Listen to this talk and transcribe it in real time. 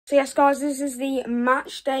So yes, guys, this is the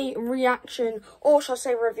match day reaction, or shall I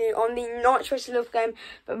say review, on the Norwich vs Liverpool game.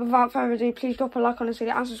 But without further ado, please drop a like on this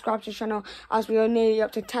video and subscribe to the channel, as we are nearly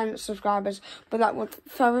up to 10 subscribers. But that without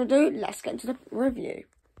further ado, let's get into the review.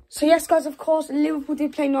 So yes, guys, of course, Liverpool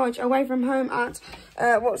did play Norwich away from home at,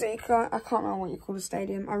 what was it? I can't remember what you call the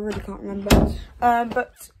stadium. I really can't remember.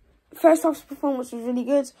 But first half's performance was really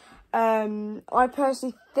good. I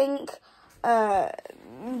personally think the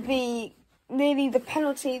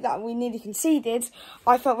penalty that we nearly conceded,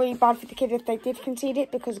 I felt really bad for the kid if they did concede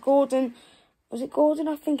it, because Gordon, was it Gordon?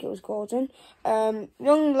 I think it was Gordon.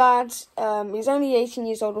 Young lad, he's only 18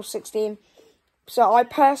 years old or 16. So I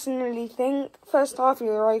personally think first half we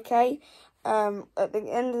were okay. At the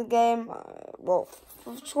end of the game, well,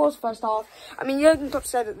 towards the first half, I mean, Jurgen Klopp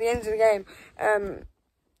said at the end of the game,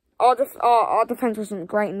 our defence wasn't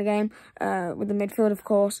great in the game, with the midfield, of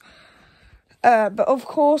course. But of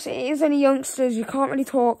course, it is only youngsters. You can't really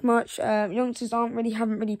talk much. Youngsters haven't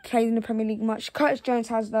really played in the Premier League much. Curtis Jones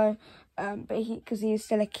has though, but because he is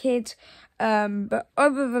still a kid. But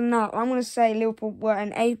other than that, I'm going to say Liverpool were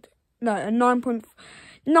a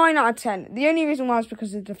 9.9 out of 10. The only reason why is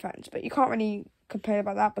because of the defence, but you can't really complain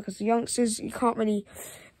about that because the youngsters, you can't really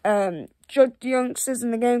judge the youngsters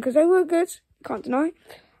in the game because they were good. Can't deny.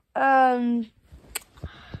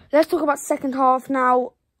 Let's talk about second half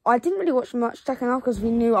now. I didn't really watch much second half because I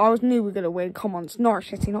knew we were going to win. Come on, it's Norwich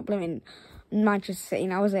City, not blaming Manchester City.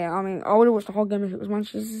 Now, was it? I mean, I would have watched the whole game if it was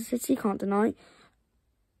Manchester City, can't deny.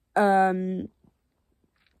 I mean,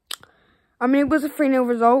 it was a 3-0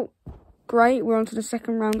 result. Great, we're on to the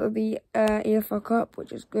second round of the EFL Cup,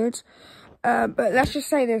 which is good. But let's just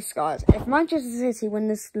say this, guys. If Manchester City win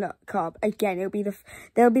this cup, again,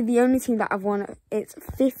 they'll be the only team that have won its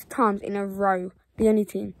 5th times in a row. The only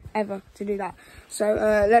team ever to do that. So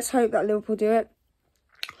let's hope that Liverpool do it.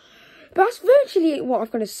 But that's virtually what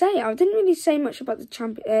I've got to say. I didn't really say much about the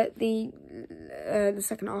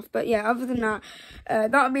second half. But yeah, other than that,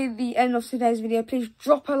 that'll be the end of today's video. Please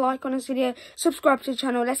drop a like on this video. Subscribe to the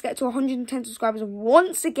channel. Let's get to 110 subscribers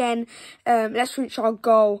once again. Let's reach our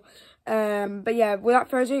goal. But yeah, without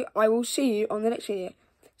further ado, I will see you on the next video.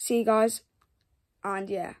 See you guys. And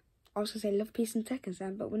yeah. I was going to say love, peace and seconds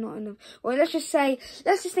then, but we're not enough. Well, let's just think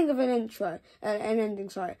of an intro, an ending,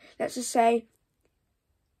 sorry. Let's just say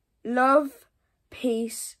love,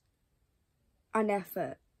 peace and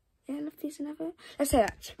effort. Yeah, love, peace and effort. Let's say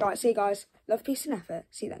that. Right, see you guys. Love, peace and effort.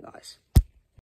 See you then, guys.